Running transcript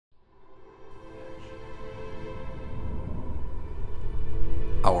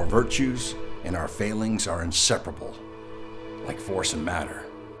Our virtues and our failings are inseparable, like force and matter.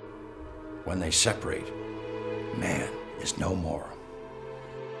 When they separate, man is no more.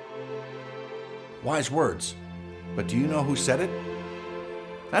 Wise words, but do you know who said it?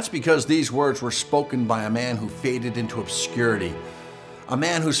 That's because these words were spoken by a man who faded into obscurity, a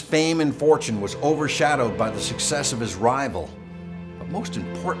man whose fame and fortune was overshadowed by the success of his rival, but most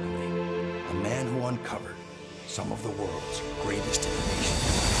importantly, a man who uncovered some of the world's greatest innovations.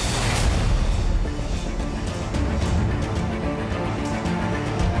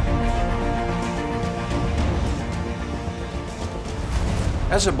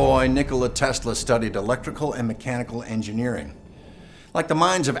 As a boy, Nikola Tesla studied electrical and mechanical engineering. Like the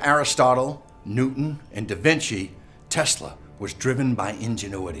minds of Aristotle, Newton, and Da Vinci, Tesla was driven by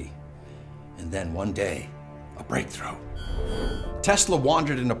ingenuity. And then one day, a breakthrough. Tesla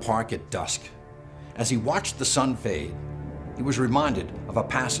wandered in a park at dusk. As he watched the sun fade, he was reminded of a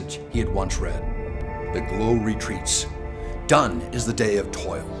passage he had once read. The glow retreats. Done is the day of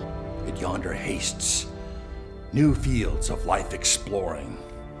toil. It yonder hastes. New fields of life exploring.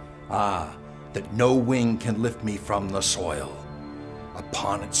 Ah, that no wing can lift me from the soil.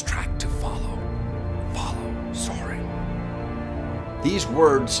 Upon its track to follow, soaring. These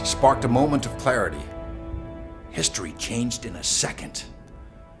words sparked a moment of clarity. History changed in a second.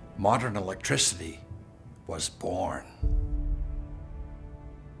 Modern electricity was born.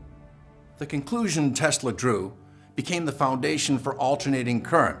 The conclusion Tesla drew became the foundation for alternating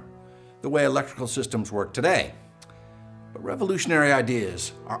current, the way electrical systems work today. But revolutionary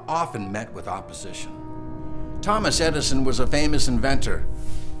ideas are often met with opposition. Thomas Edison was a famous inventor,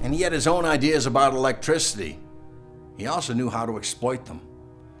 and he had his own ideas about electricity. He also knew how to exploit them.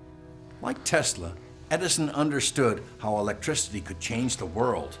 Like Tesla, Edison understood how electricity could change the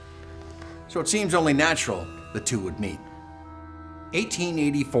world. So it seems only natural the two would meet.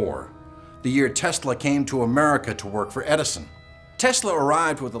 1884, the year Tesla came to America to work for Edison. Tesla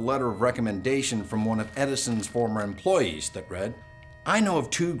arrived with a letter of recommendation from one of Edison's former employees that read, "I know of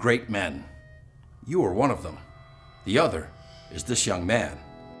two great men. You are one of them. The other is this young man."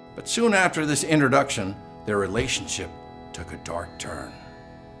 But soon after this introduction, their relationship took a dark turn.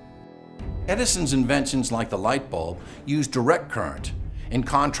 Edison's inventions, like the light bulb, used direct current, in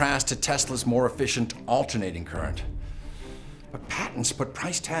contrast to Tesla's more efficient alternating current. But patents put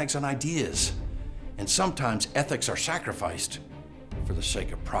price tags on ideas, and sometimes ethics are sacrificed for the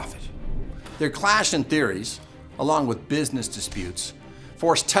sake of profit. Their clash in theories, along with business disputes,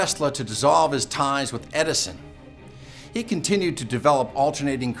 forced Tesla to dissolve his ties with Edison. He continued to develop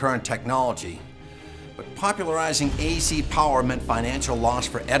alternating current technology, but popularizing AC power meant financial loss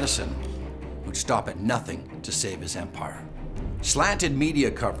for Edison, who'd stop at nothing to save his empire. Slanted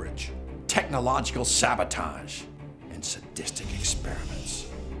media coverage, technological sabotage, and sadistic experiments.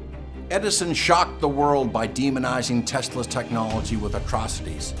 Edison shocked the world by demonizing Tesla's technology with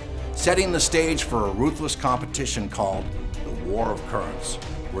atrocities, setting the stage for a ruthless competition called the War of Currents,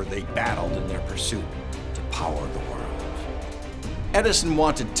 where they battled in their pursuit to power the world. Edison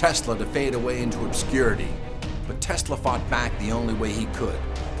wanted Tesla to fade away into obscurity, but Tesla fought back the only way he could,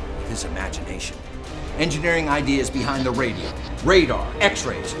 with his imagination. Engineering ideas behind the radio, radar,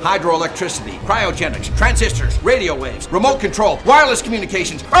 X-rays, hydroelectricity, cryogenics, transistors, radio waves, remote control, wireless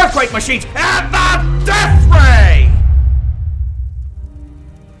communications, earthquake machines, and the death ray!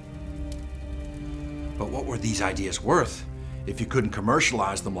 But what were these ideas worth if you couldn't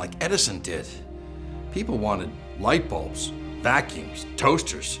commercialize them like Edison did? People wanted light bulbs, vacuums,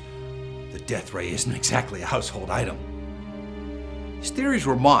 toasters. The death ray isn't exactly a household item. His theories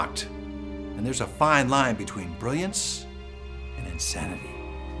were mocked, and there's a fine line between brilliance and insanity.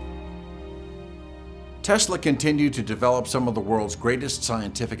 Tesla continued to develop some of the world's greatest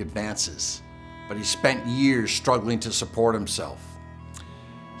scientific advances, but he spent years struggling to support himself.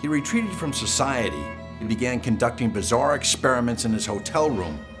 He retreated from society and began conducting bizarre experiments in his hotel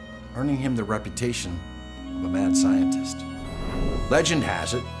room, earning him the reputation of a mad scientist. Legend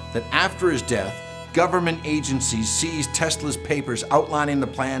has it that after his death, government agencies seized Tesla's papers outlining the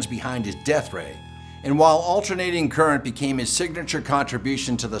plans behind his death ray. And while alternating current became his signature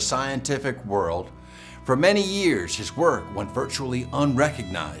contribution to the scientific world, for many years his work went virtually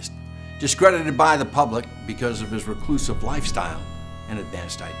unrecognized, discredited by the public because of his reclusive lifestyle and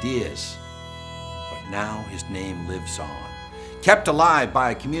advanced ideas. But now his name lives on, kept alive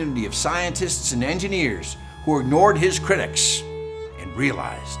by a community of scientists and engineers who ignored his critics and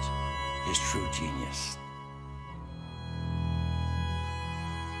realized his true genius.